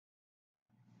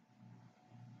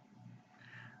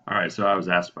All right, so I was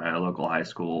asked by a local high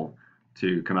school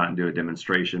to come out and do a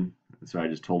demonstration. So I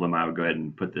just told them I would go ahead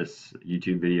and put this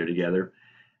YouTube video together,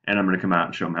 and I'm going to come out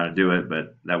and show them how to do it,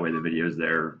 but that way the video is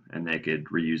there and they could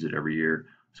reuse it every year.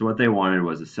 So what they wanted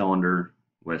was a cylinder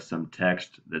with some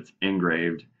text that's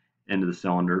engraved into the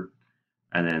cylinder,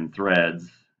 and then threads.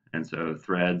 And so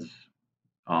threads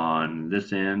on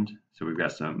this end, so we've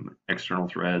got some external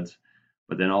threads,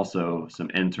 but then also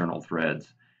some internal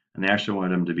threads. And they actually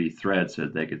wanted them to be threads so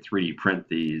that they could 3D print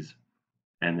these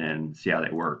and then see how they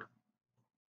work.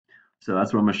 So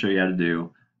that's what I'm going to show you how to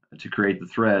do. To create the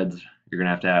threads, you're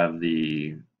going to have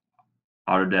the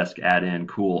Autodesk add-in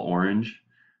Cool Orange.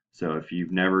 So if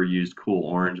you've never used Cool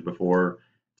Orange before,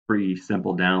 it's a pretty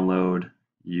simple download.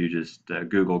 You just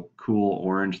Google Cool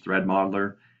Orange Thread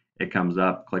Modeler. It comes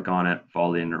up, click on it,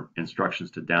 follow the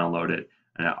instructions to download it,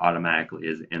 and it automatically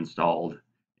is installed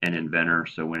in Inventor.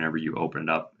 So whenever you open it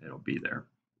up, it'll be there.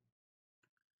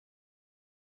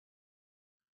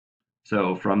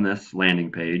 So from this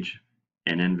landing page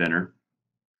in Inventor,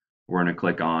 we're going to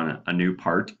click on a new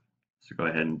part. So go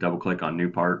ahead and double click on new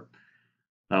part.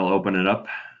 That'll open it up.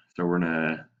 So we're going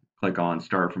to click on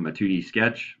start from a 2D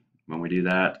sketch. When we do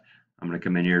that, I'm going to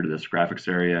come in here to this graphics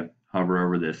area, hover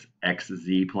over this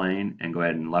XZ plane, and go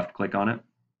ahead and left click on it.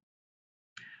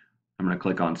 I'm going to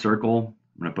click on circle.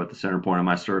 I'm going to put the center point of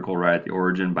my circle right at the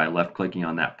origin by left clicking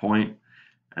on that point.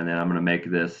 And then I'm going to make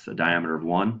this a diameter of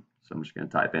 1. So I'm just going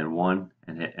to type in 1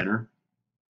 and hit enter.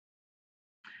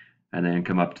 And then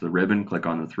come up to the ribbon, click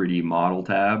on the 3D model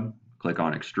tab, click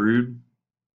on extrude.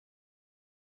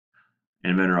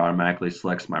 Inventor automatically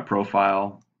selects my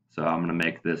profile. So I'm going to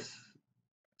make this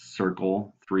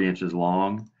circle 3 inches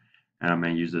long, and I'm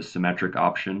going to use the symmetric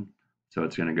option. So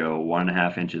it's going to go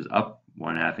 1.5 inches up,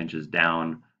 1.5 inches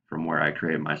down from where I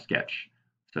created my sketch.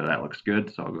 So that looks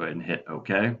good. So I'll go ahead and hit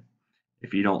OK.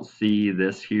 If you don't see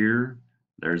this here,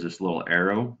 there's this little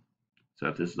arrow. So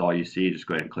if this is all you see, just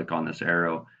go ahead and click on this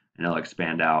arrow and it'll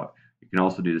expand out. You can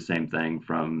also do the same thing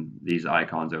from these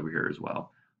icons over here as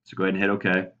well. So go ahead and hit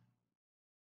OK.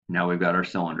 Now we've got our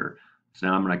cylinder. So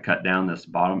now I'm going to cut down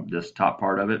this top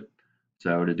part of it.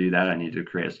 So to do that, I need to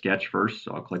create a sketch first.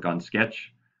 So I'll click on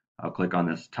sketch. I'll click on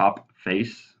this top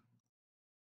face.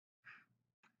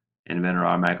 Inventor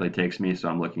automatically takes me, so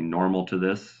I'm looking normal to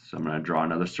this. So I'm going to draw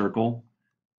another circle,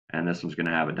 and this one's going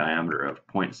to have a diameter of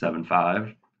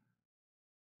 0.75. So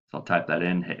I'll type that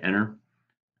in, hit enter,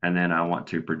 and then I want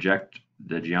to project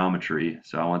the geometry.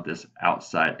 So I want this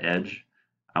outside edge.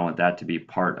 I want that to be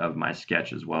part of my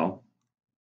sketch as well.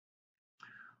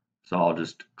 So I'll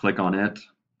just click on it,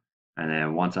 and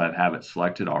then once I have it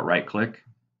selected, I'll right click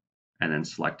and then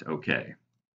select OK.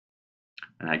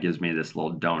 And that gives me this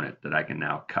little donut that I can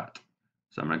now cut.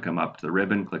 So I'm going to come up to the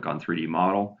ribbon, click on 3D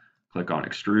model, click on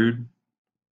extrude.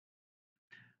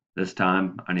 This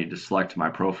time I need to select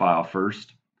my profile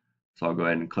first. So I'll go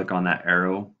ahead and click on that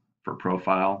arrow for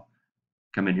profile,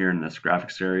 come in here in this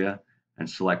graphics area and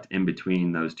select in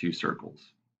between those two circles.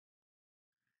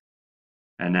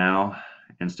 And now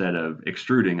instead of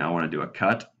extruding, I want to do a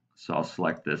cut. So I'll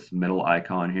select this middle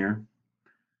icon here.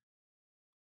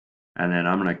 And then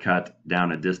I'm going to cut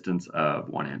down a distance of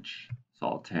 1 inch. So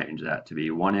I'll change that to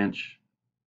be 1 inch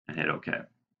and hit OK.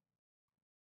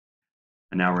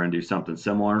 And now we're going to do something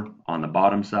similar on the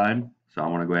bottom side. So I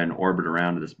want to go ahead and orbit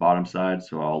around to this bottom side.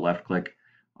 So I'll left click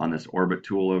on this orbit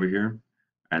tool over here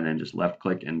and then just left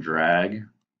click and drag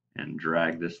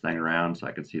this thing around so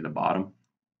I can see the bottom.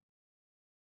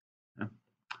 Yeah.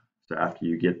 So after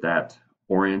you get that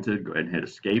oriented, go ahead and hit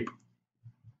escape.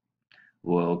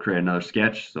 We'll create another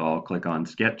sketch. So I'll click on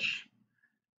sketch,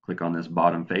 click on this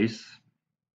bottom face,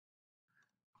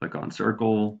 click on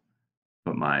circle,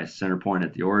 put my center point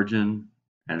at the origin,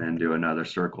 and then do another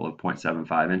circle of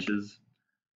 0.75 inches.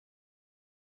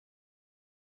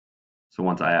 So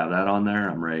once I have that on there,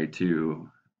 I'm ready to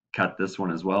cut this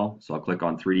one as well. So I'll click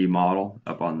on 3D model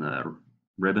up on the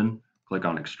ribbon, click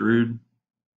on extrude.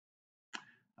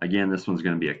 Again, this one's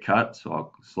going to be a cut, so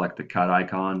I'll select the cut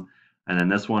icon. And then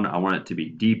this one, I want it to be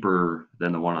deeper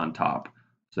than the one on top.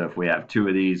 So if we have 2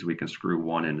 of these, we can screw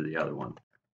one into the other one.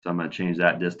 So I'm going to change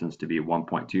that distance to be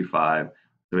 1.25.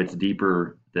 So it's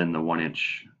deeper than the 1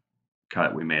 inch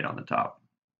cut we made on the top.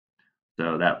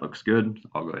 So that looks good.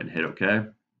 I'll go ahead and hit OK.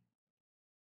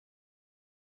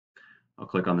 I'll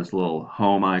click on this little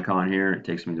home icon here. It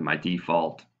takes me to my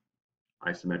default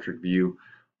isometric view.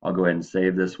 I'll go ahead and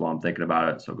save this while I'm thinking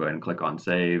about it. So go ahead and click on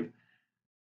save.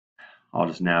 I'll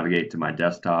just navigate to my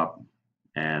desktop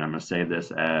and I'm going to save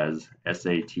this as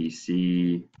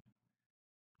SATC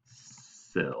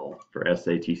cyl for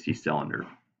SATC cylinder.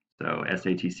 So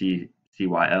SATC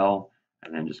CYL,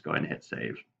 and then just go ahead and hit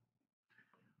save.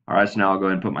 All right, so now I'll go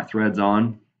ahead and put my threads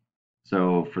on.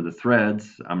 So for the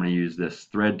threads, I'm going to use this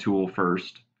thread tool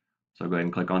first. So I'll go ahead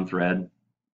and click on thread.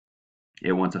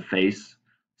 It wants a face,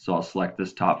 so I'll select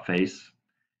this top face,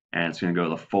 and it's going to go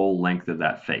the full length of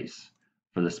that face.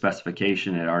 For the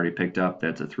specification, it already picked up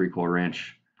that's a 3/4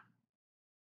 inch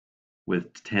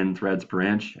with 10 threads per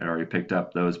inch. It already picked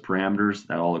up those parameters.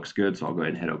 That all looks good, so I'll go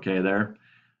ahead and hit OK there.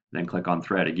 Then click on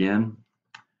thread again,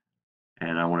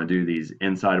 and I want to do these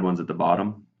inside ones at the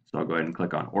bottom. So I'll go ahead and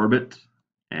click on orbit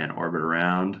and orbit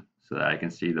around so that I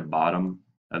can see the bottom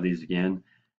of these again.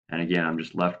 And again, I'm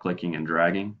just left clicking and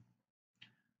dragging.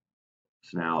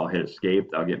 So now I'll hit escape.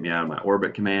 That'll get me out of my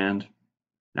orbit command.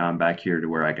 Now I'm back here to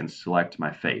where I can select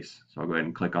my face. So I'll go ahead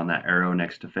and click on that arrow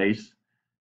next to face.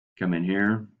 Come in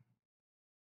here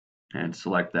and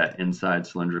select that inside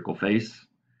cylindrical face.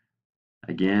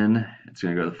 Again, it's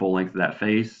going to go the full length of that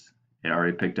face. It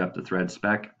already picked up the thread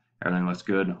spec. Everything looks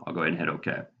good. I'll go ahead and hit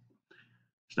OK.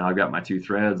 So now I've got my two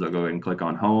threads. I'll go ahead and click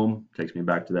on home. Takes me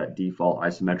back to that default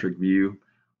isometric view.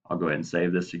 I'll go ahead and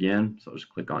save this again. So I'll just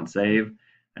click on save.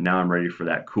 And now I'm ready for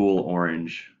that cool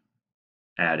orange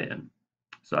add-in.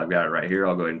 So I've got it right here.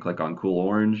 I'll go ahead and click on cool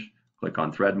orange, click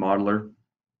on thread modeler.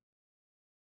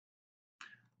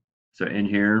 So in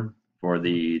here for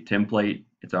the template,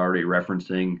 it's already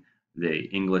referencing the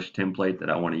English template that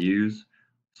I want to use.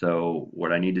 So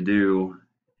what I need to do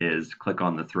is click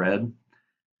on the thread.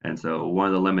 And so one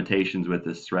of the limitations with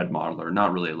this thread modeler,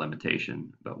 not really a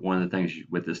limitation, but one of the things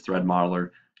with this thread modeler,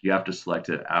 you have to select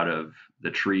it out of the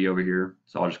tree over here.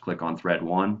 So I'll just click on thread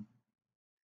 1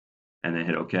 and then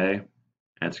hit OK. And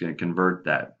it's going to convert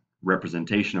that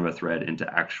representation of a thread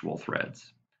into actual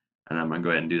threads. And I'm going to go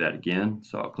ahead and do that again.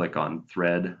 So I'll click on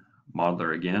thread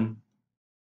modeler again.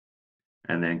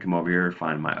 And then come over here,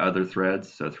 find my other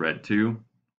threads. So thread 2,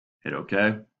 hit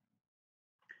OK.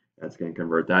 That's going to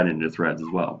convert that into threads as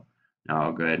well. Now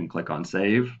I'll go ahead and click on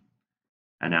save.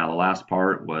 And now the last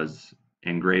part was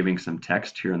engraving some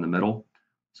text here in the middle.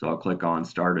 So I'll click on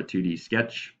start a 2D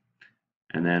sketch.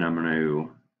 And then I'm going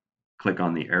to click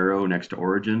on the arrow next to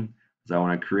origin, because I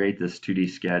want to create this 2D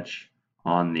sketch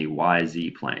on the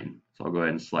YZ plane. So I'll go ahead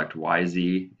and select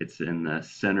YZ. It's in the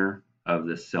center of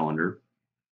this cylinder.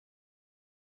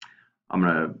 I'm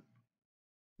going to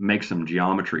make some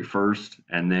geometry first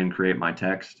and then create my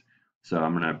text. So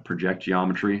I'm going to project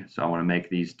geometry. So I want to make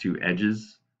these two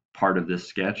edges part of this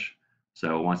sketch.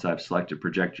 So once I've selected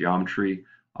project geometry,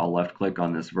 I'll left click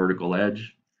on this vertical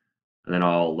edge, and then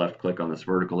I'll left click on this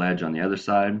vertical edge on the other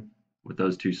side. With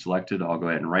those two selected, I'll go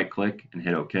ahead and right click and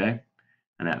hit OK.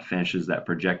 And that finishes that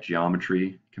project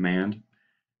geometry command.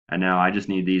 And now I just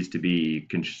need these to be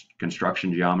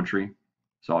construction geometry.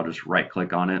 So I'll just right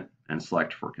click on it and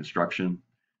select for construction,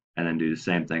 and then do the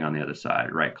same thing on the other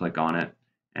side. Right click on it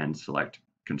and select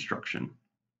construction.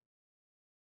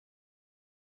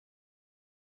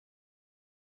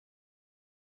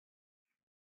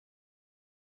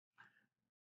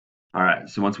 All right,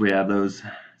 so once we have those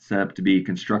set up to be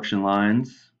construction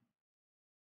lines,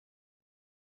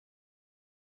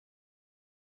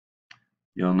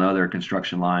 you'll know they're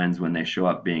construction lines when they show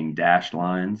up being dashed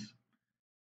lines.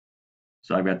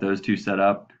 So I've got those two set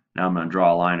up. Now I'm going to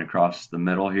draw a line across the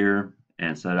middle here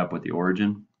and set it up with the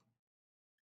origin.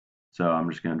 So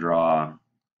I'm just going to draw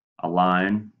a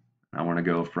line. I want to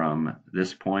go from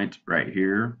this point right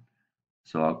here.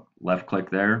 So I'll left click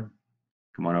there,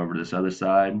 come on over to this other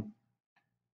side,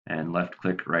 and left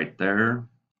click right there.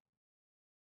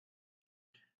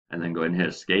 And then go ahead and hit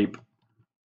escape.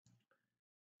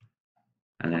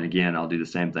 And then again, I'll do the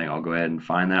same thing. I'll go ahead and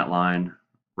find that line,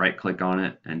 right click on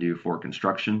it, and do for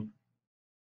construction.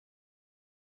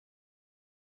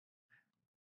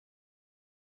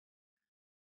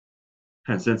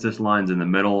 And since this line's in the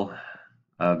middle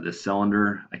of the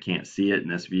cylinder, I can't see it in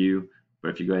this view. But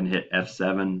if you go ahead and hit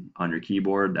F7 on your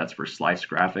keyboard, that's for slice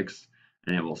graphics,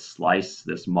 and it will slice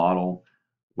this model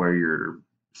where your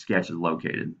sketch is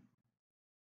located.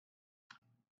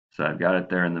 So I've got it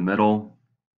there in the middle.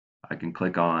 I can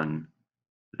click on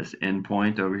this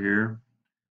endpoint over here,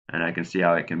 and I can see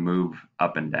how it can move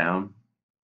up and down.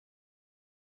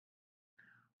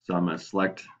 So I'm going to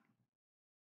select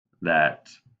that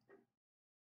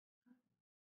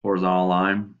horizontal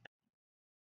line.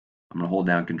 I'm going to hold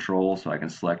down Control so I can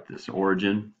select this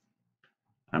origin.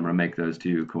 I'm going to make those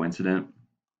two coincident.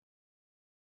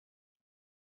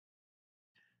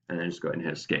 And then just go ahead and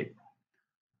hit escape.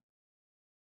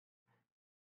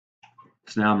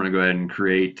 So now I'm going to go ahead and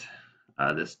create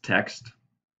this text.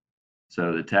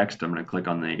 So the text, I'm going to click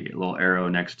on the little arrow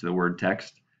next to the word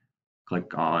text.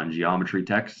 Click on geometry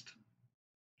text.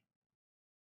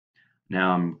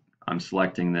 Now I'm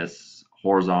selecting this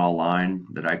horizontal line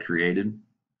that I created.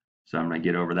 So I'm going to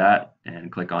get over that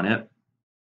and click on it.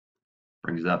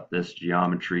 Brings up this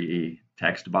geometry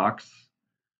text box.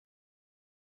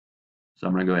 So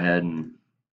I'm going to go ahead and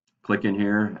click in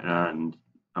here, and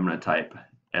I'm going to type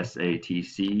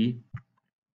SATC.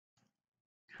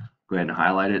 Go ahead and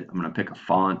highlight it. I'm going to pick a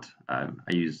font. I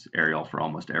use Arial for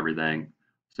almost everything.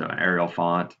 So an Arial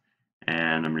font,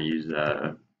 and I'm going to use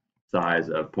a size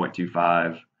of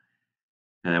 0.25.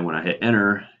 And then when I hit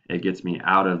enter, it gets me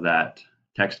out of that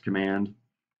text command,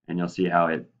 and you'll see how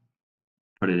it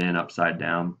put it in upside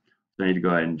down. So I need to go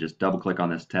ahead and just double click on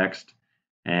this text.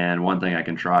 And one thing I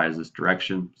can try is this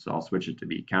direction. So I'll switch it to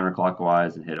be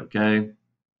counterclockwise and hit OK.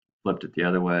 Flipped it the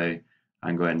other way. I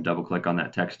can go ahead and double click on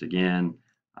that text again.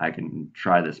 I can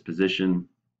try this position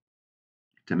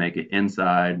to make it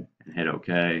inside and hit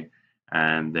OK.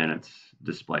 And then it's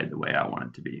displayed the way I want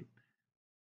it to be.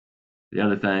 The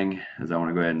other thing is I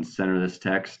want to go ahead and center this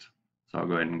text. So I'll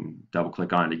go ahead and double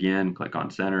click on it again, click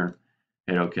on center,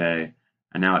 hit OK.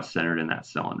 And now it's centered in that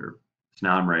cylinder. So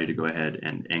now I'm ready to go ahead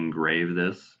and engrave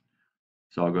this.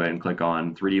 So I'll go ahead and click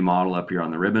on 3D model up here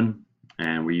on the ribbon,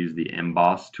 and we use the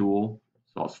Emboss tool.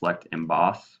 So I'll select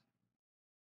Emboss.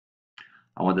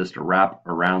 I want this to wrap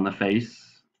around the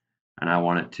face, and I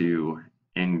want it to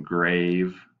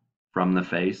engrave from the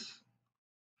face.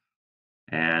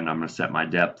 And I'm going to set my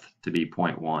depth to be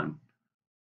 0.1.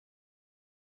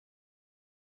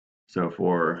 So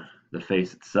for the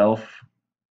face itself,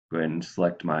 go ahead and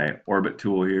select my orbit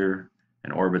tool here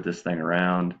and orbit this thing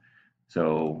around.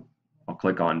 So I'll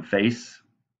click on face,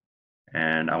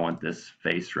 and I want this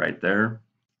face right there.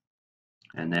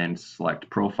 And then select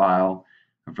profile.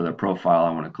 And for the profile,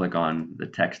 I want to click on the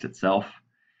text itself.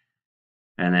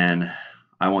 And then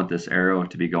I want this arrow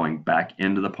to be going back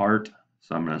into the part.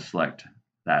 So I'm going to select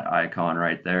that icon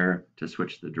right there to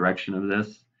switch the direction of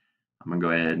this. I'm going to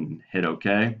go ahead and hit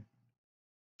OK.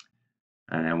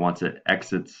 And then once it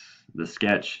exits the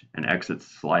sketch and exits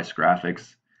Slice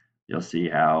Graphics, you'll see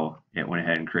how it went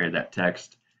ahead and created that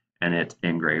text and it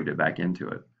engraved it back into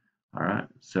it. All right,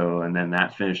 so and then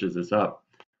that finishes this up.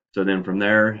 So then from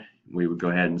there, we would go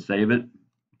ahead and save it.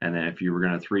 And then if you were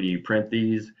going to 3D print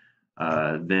these,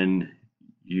 then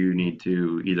you need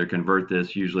to either convert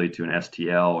this usually to an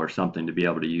STL or something to be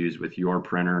able to use with your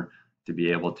printer to be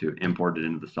able to import it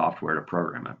into the software to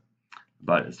program it.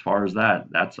 But as far as that,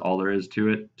 that's all there is to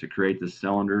it. To create this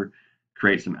cylinder,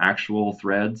 create some actual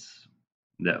threads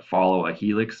that follow a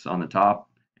helix on the top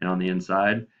and on the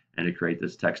inside, and to create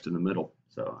this text in the middle.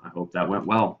 So I hope that went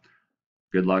well.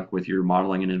 Good luck with your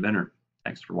modeling in Inventor.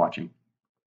 Thanks for watching.